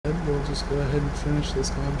just go ahead and finish this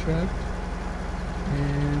contract,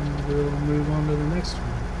 and we'll move on to the next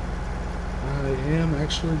one. I am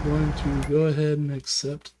actually going to go ahead and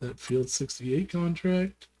accept that Field 68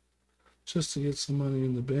 contract just to get some money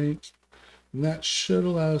in the bank. And that should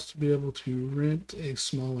allow us to be able to rent a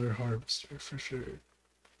smaller harvester for sure.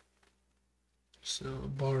 So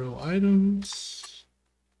borrow items.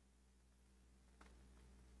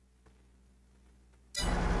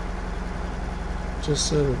 Just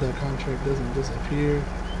so that that contract doesn't disappear.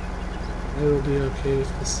 It'll be okay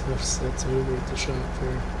if the stuff sits over at the shop for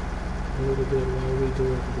a little bit while we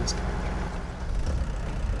deliver this contract.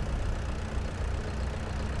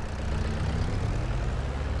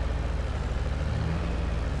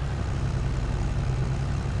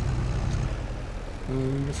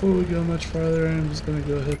 Before we go much farther, I'm just going to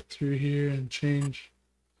go ahead through here and change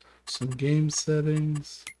some game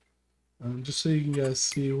settings, just so you can guys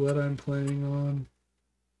see what I'm planning on.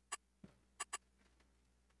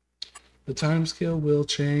 The time scale will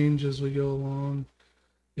change as we go along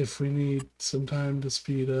if we need some time to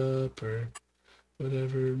speed up or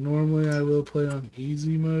whatever. Normally I will play on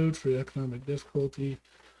easy mode for economic difficulty,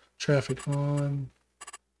 traffic on.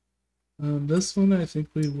 This one I think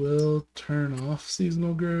we will turn off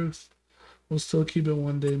seasonal growth. We'll still keep it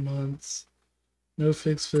 1 day months. No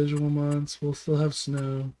fixed visual months. We'll still have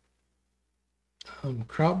snow.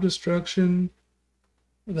 Crop destruction,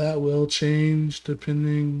 that will change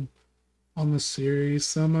depending on the series.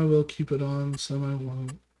 Some I will keep it on, some I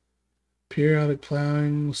won't. Periodic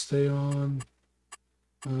plowing will stay on.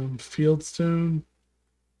 Fieldstone,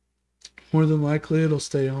 more than likely it'll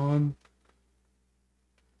stay on.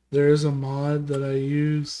 There is a mod that I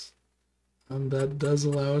use that does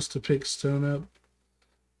allow us to pick stone up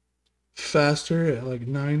faster at like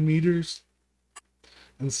 9 meters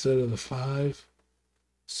instead of the 5.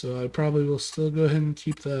 So I probably will still go ahead and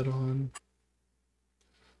keep that on.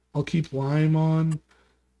 I'll keep lime on.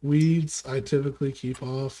 Weeds I typically keep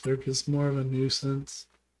off. They're just more of a nuisance.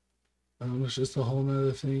 It's just a whole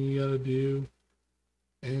nother thing you gotta do.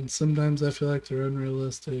 And sometimes I feel like they're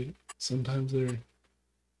unrealistic. Sometimes they're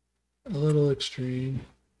a little extreme.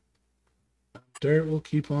 Dirt will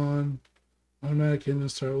keep on. Automatic engine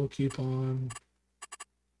start will keep on.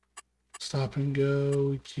 Stop and go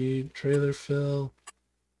we keep. Trailer fill.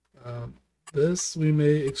 This we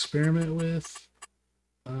may experiment with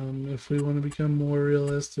if we want to become more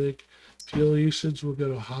realistic. Fuel usage will go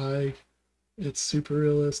to high. It's super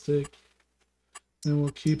realistic. And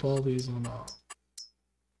we'll keep all these on off.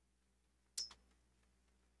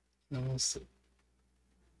 And we'll see.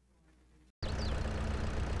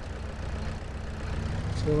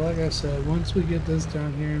 So like I said, once we get this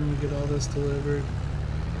down here and we get all this delivered,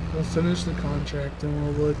 we'll finish the contract and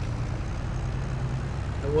we'll look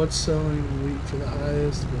at what's selling wheat for the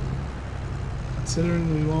highest. But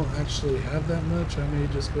considering we won't actually have that much, I may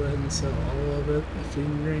just go ahead and sell all of it at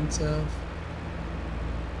Feeding Grain South.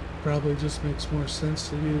 Probably just makes more sense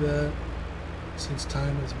to do that since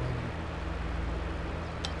time is money.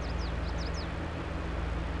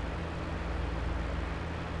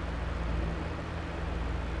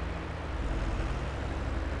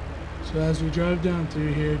 So as we drive down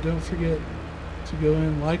through here, don't forget to go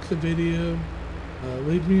in, like the video,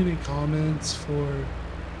 leave me any comments for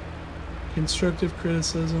constructive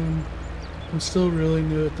criticism. I'm still really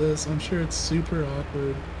new at this. I'm sure it's super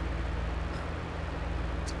awkward.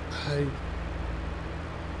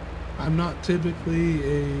 I'm not typically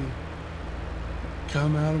a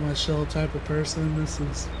come out of my shell type of person. This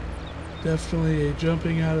is definitely a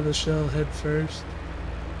jumping out of the shell head first.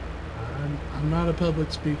 I'm not a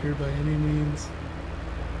public speaker by any means.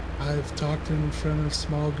 I've talked in front of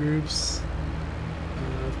small groups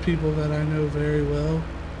of people that I know very well.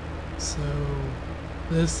 So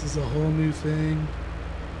this is a whole new thing.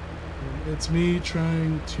 It's me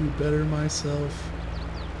trying to better myself,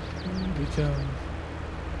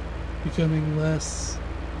 becoming less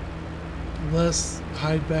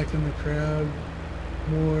hide back in the crowd,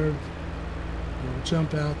 more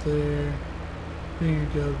jump out there, being a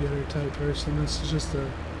go-getter type person. This is just a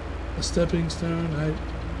stepping stone.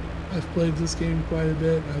 I've played this game quite a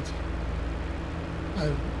bit.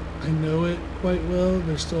 I know it quite well.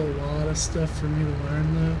 There's still a lot of stuff for me to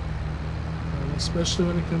learn though, especially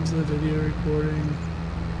when it comes to the video recording,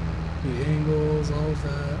 the angles, all of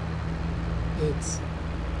that. It's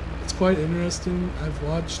quite interesting. I've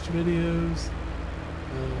watched videos,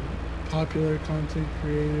 popular content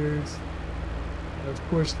creators, of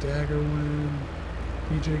course Daggerwin,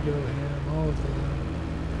 DJ Goham, all of them.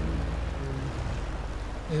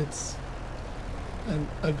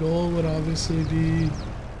 A goal would obviously be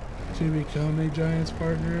to become a Giants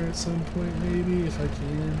partner at some point, maybe, if I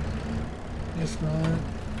can. If not,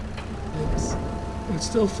 it's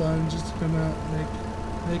still fun just to come out and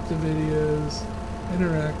make the videos,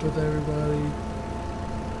 interact with everybody,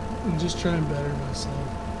 and just try and better myself.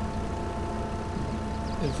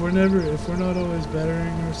 If we're not always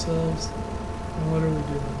bettering ourselves, then what are we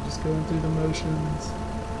doing? Just going through the motions.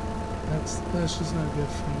 That's just not good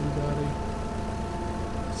for anybody.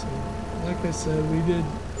 So, like I said, we did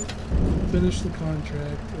finish the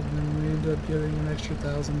contract, and then we ended up getting an extra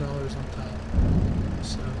 $1,000 on top.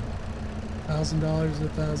 So, $1,000 to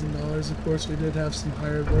 $1,000. Of course, we did have some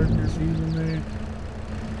hired worker fees in there.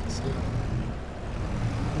 So,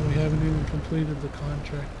 we haven't even completed the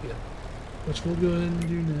contract yet, which we'll go ahead and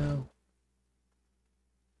do now.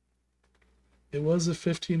 It was a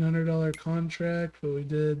 $1,500 contract, but we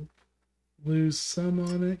did lose some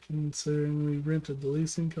on it considering we rented the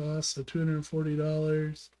leasing costs, so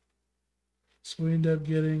 $240. So we ended up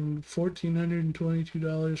getting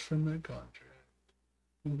 $1,422 from that contract.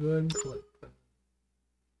 We'll go ahead and click that.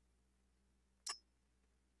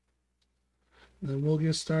 And then we'll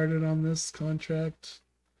get started on this contract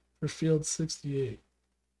for field 68.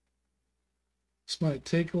 This might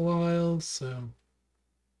take a while, so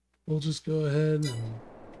we'll just go ahead and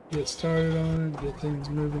get started on it, get things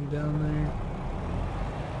moving down there.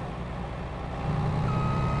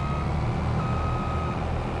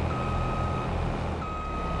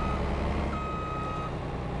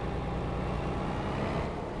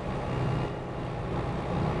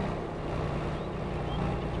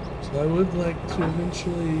 So I would like to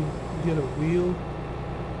eventually get a wheel.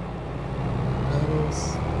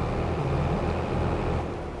 Pedals.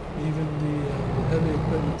 Even the heavy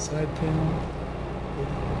equipment side panel.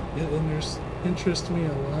 It interests me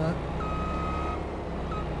a lot.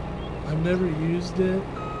 I've never used it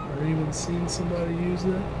or even seen somebody use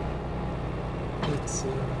it. It's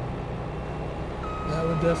that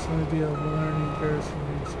would definitely be a learning curve for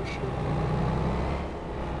me for sure.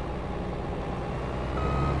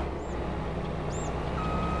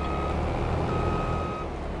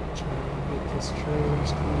 This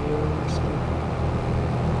trailer's coming over, so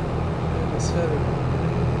and it's headed.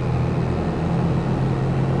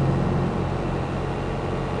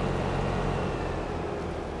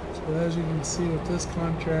 So as you can see with this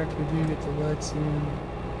contract, we do get the legs in.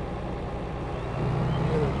 We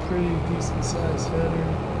get a pretty decent sized header.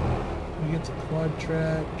 We get the quad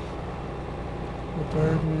track, the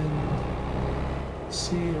Bergman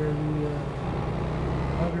seat or the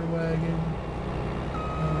auger wagon.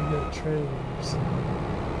 And we got trailers.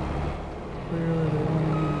 Clearly they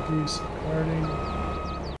wanted me to do some karting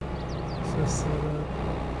for this setup,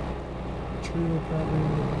 which we will probably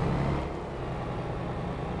do.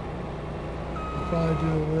 I'll probably do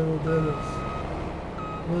a little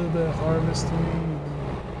bit of harvesting and then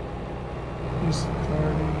do some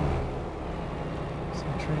karting,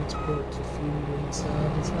 some transport to food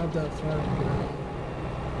inside. It's not that far to go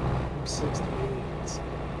from 68. So.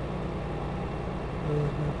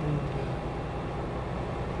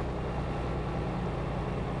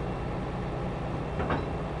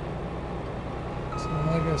 So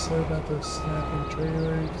like I said about those snapping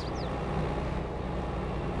trailers,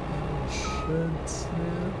 that one should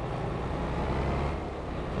snap.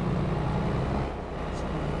 So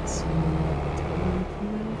let's see what the time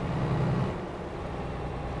here.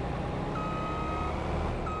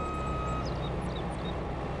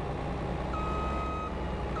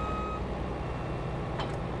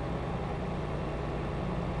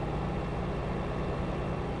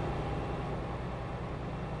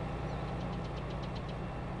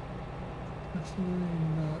 Definitely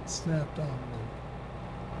not snapped on me.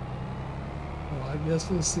 Well, I guess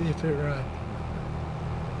we'll see if it right.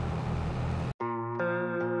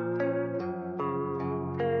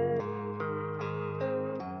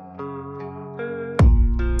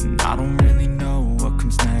 I don't really know what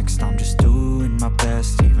comes next. I'm just doing my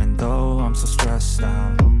best, even though I'm so stressed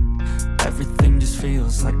out. Everything just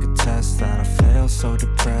feels like a test that I fail, so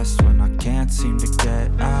depressed when I can't seem to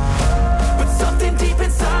get out. But something deep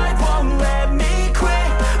inside won't let me quit.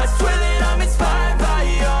 I swear that I'm inspired by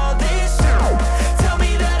all this shit. Tell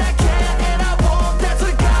me that I can and I won't. That's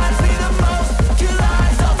what guides me the most. Your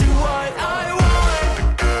lies, I'll do what I want.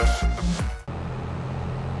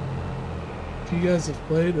 If you guys have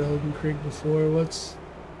played Elm Creek before, what's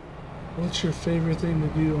your favorite thing to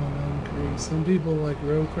do on Elm Creek? Some people like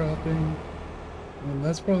row cropping.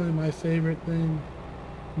 That's probably my favorite thing.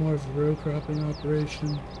 More of a row cropping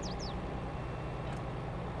operation.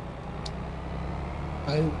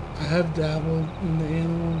 I have dabbled in the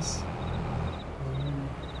animals.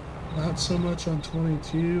 Not so much on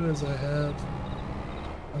 22 as I have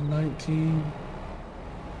on 19.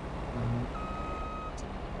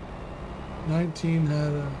 19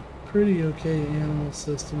 had a pretty okay animal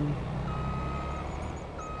system.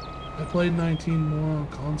 I played 19 more on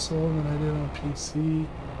console than I did on PC,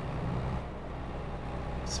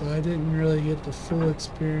 so I didn't really get the full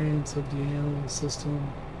experience of the animal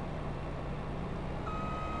system.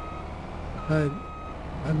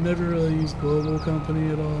 I've never really used Global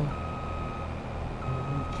Company at all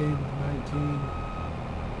when it came to 19.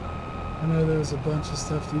 I know there was a bunch of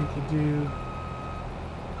stuff that you could do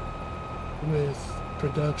with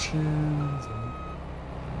productions and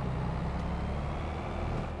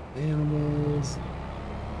animals.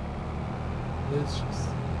 It's just,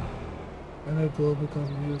 I know Global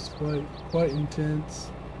Company was quite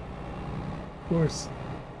intense. Of course,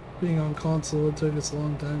 being on console, it took us a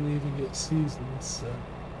long time to even get seasons, so.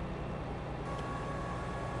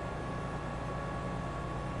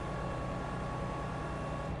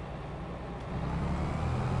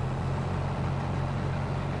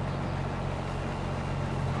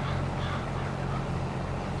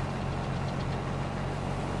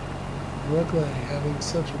 Luckily, having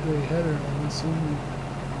such a big header on this one,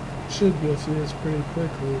 should go through this pretty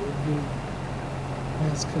quickly. It would be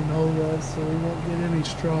nice canola, so we won't get any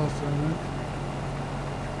straw from it.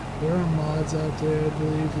 There are mods out there, I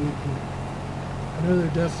believe you can. I know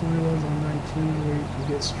there definitely was on 19 where you can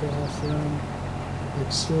get straw from,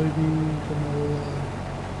 like soybean, canola.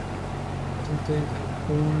 I think they have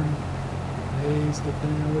corn, maize,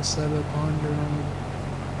 depending on which side of the pond you're on.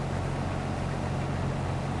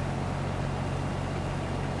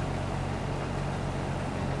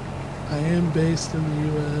 I am based in the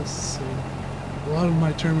U.S., so a lot of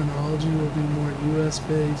my terminology will be more U.S.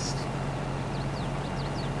 based.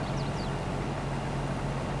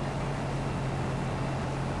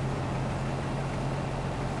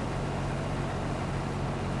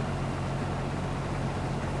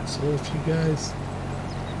 So if you guys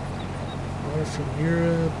are from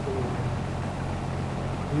Europe or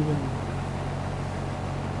even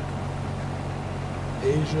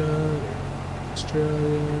Asia or Australia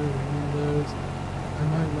or any of those, I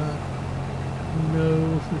might not know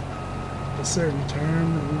a certain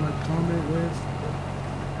term that you might comment with, but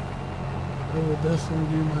I will definitely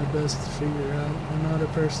do my best to figure out. I'm not a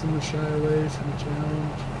person to shy away from a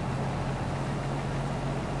challenge.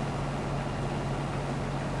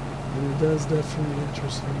 And it does definitely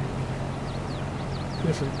interest me.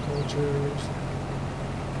 Different cultures,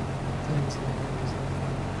 things like that.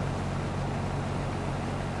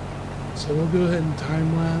 So we'll go ahead and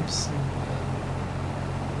time lapse, and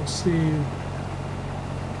we'll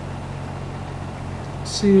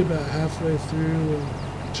see about halfway through. We'll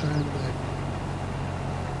chime back.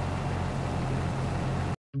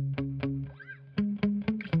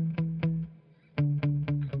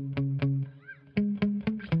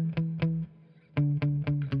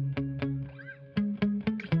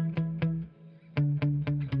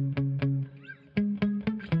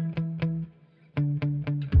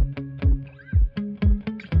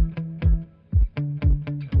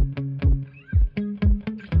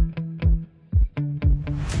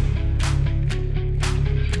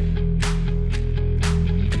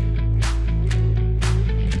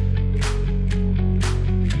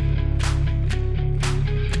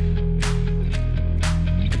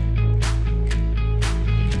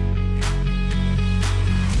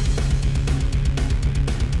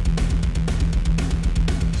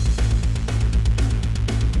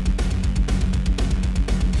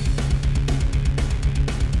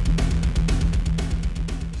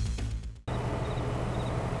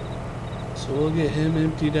 So we'll get him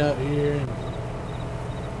emptied out here, and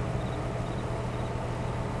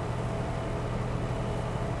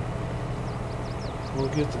we'll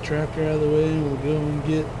get the tractor out of the way, and we'll go and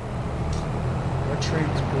get our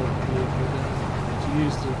transport vehicle to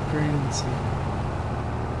use the grain seed.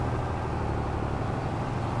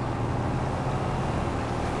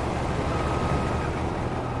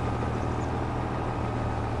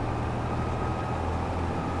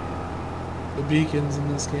 The beacons in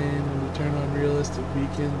this game, when you turn on realistic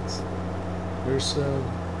beacons, they're so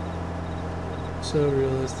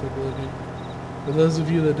realistic looking. For those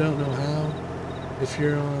of you that don't know how, if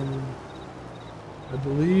you're on, I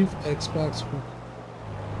believe, Xbox One,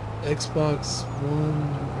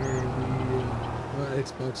 or not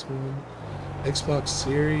Xbox One, Xbox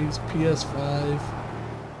Series, PS5,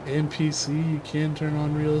 and PC, you can turn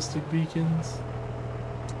on realistic beacons.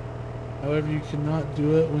 However, you cannot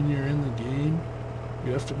do it when you're in the game.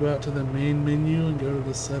 You have to go out to the main menu and go to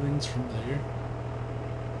the settings from there.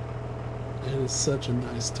 It is such a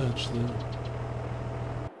nice touch though.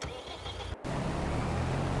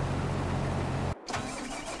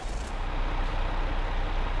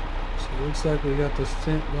 So it looks like we got the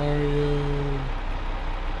Fent Vario.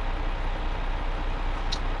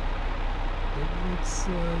 It looks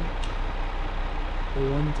like the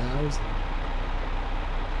 1000.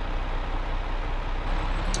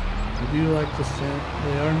 I do like the Fent.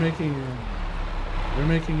 They're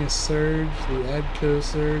making a surge, the AGCO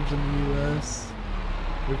surge in the US.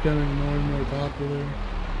 Becoming more and more popular.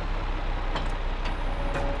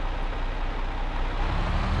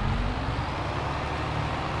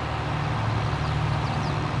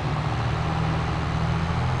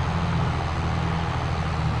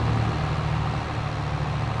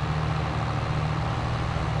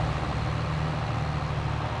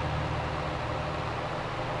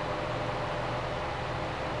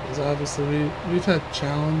 Because obviously we've had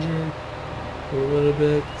Challenger for a little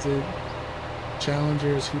bit. The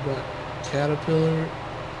Challengers who bought Caterpillar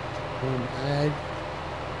from Ag.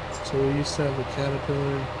 So we used to have the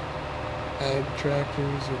Caterpillar Ag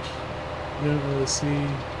tractors, which you don't really see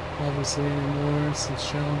obviously anymore since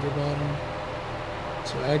Challenger bought them.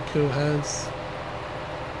 So AGCO has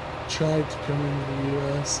tried to come into the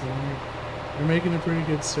US and they're making a pretty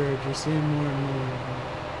good surge. We're seeing more and more of them.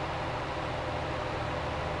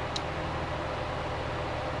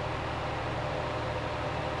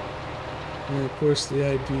 And of course the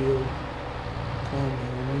ideal combo.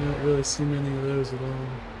 We don't really see many of those at all.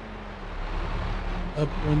 Up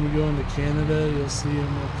when you go into Canada, you'll see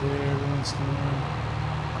them up there every once in a while.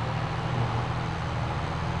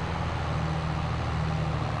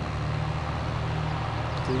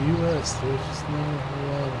 The US, there's just not a whole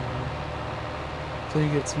lot of them. I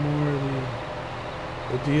think it's more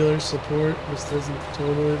the dealer support just isn't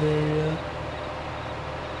totally there yet.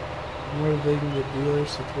 The more they can get dealer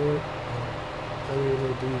support, the better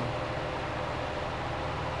they'll be.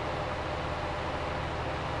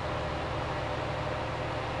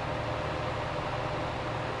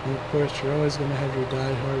 And of course, you're always going to have your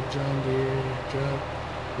die-hard John Deere,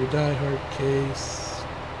 your die-hard Case.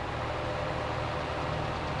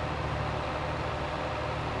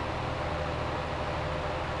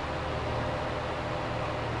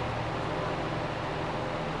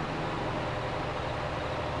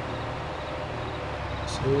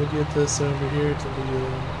 So we'll get this over here to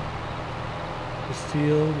the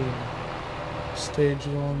field and stage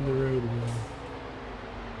along the roadway.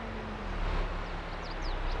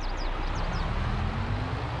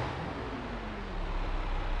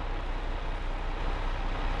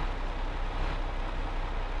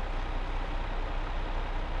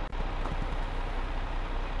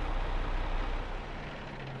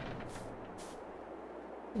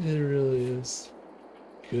 It really is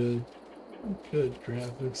good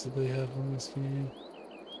graphics that they have on this game.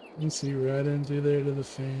 You can see right into there to the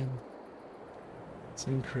fan. It's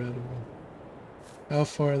incredible how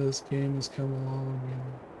far this game has come along.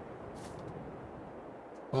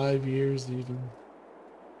 5 years even.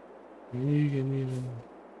 And you can even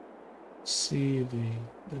see the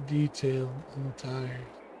detail on the tire.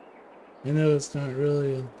 I know it's not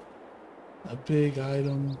really a big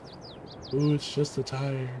item. Ooh, it's just a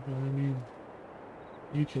tire, but I mean,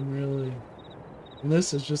 you can really, and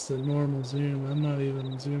this is just a normal zoom. I'm not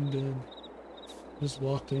even zoomed in, just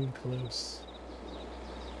walked in close.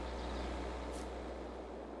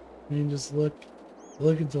 I mean, just look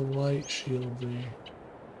at the light shield there.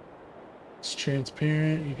 It's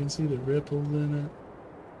transparent, you can see the ripples in it.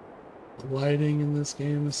 The lighting in this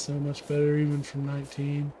game is so much better, even from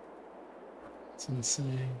 19. It's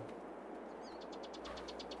insane.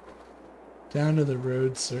 Down to the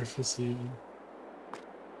road surface even.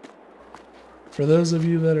 For those of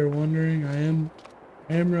you that are wondering, I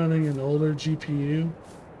am running an older GPU.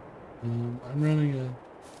 I'm running a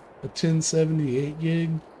 1078 gig.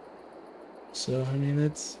 So I mean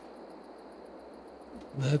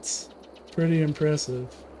that's pretty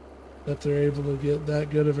impressive that they're able to get that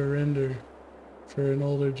good of a render for an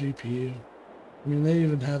older GPU. I mean, they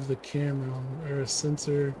even have the camera or a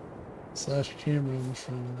sensor / camera in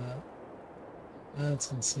front of that.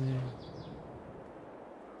 That's insane.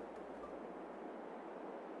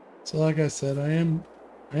 So like I said, I am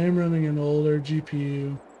running an older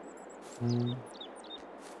GPU.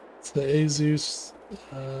 It's the Asus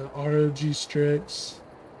ROG Strix,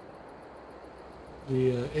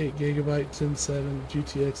 the 8GB 1070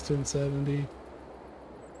 GTX 1070.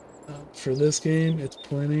 For this game, it's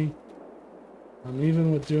plenty.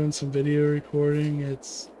 Even with doing some video recording,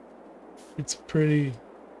 it's pretty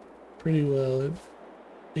well.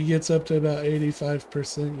 It gets up to about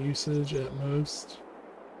 85% usage at most.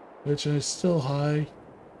 which is still high,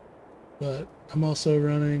 but I'm also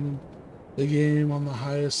running the game on the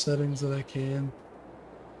highest settings that I can.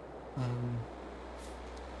 Um,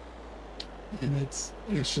 and it's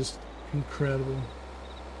just incredible.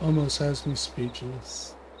 Almost has me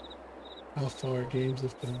speechless how far games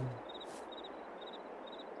have come.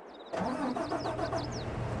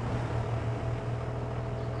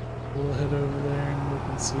 We'll head over there and we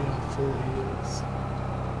can see how full he is.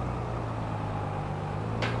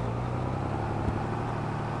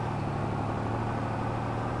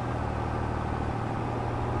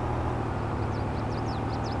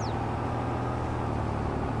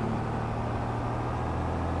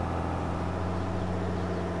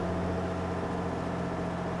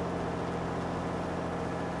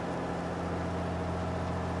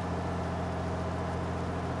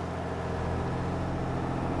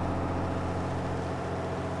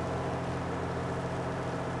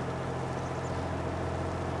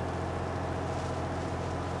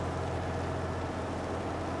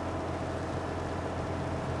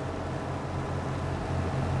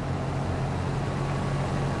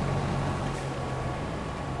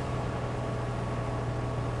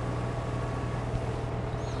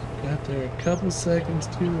 Got there a couple seconds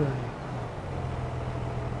too late.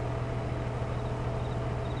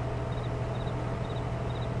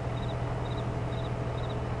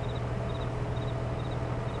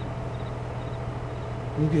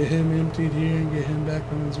 We'll get him emptied here and get him back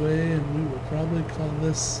on his way, and we will probably call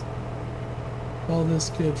this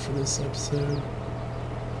good for this episode.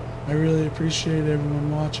 I really appreciate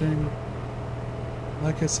everyone watching.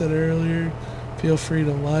 Like I said earlier, feel free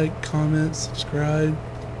to like, comment, subscribe,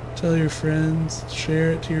 tell your friends,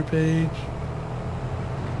 share it to your page,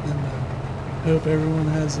 and hope everyone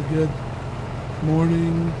has a good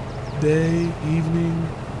morning, day, evening,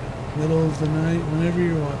 middle of the night, whenever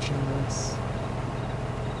you're watching this.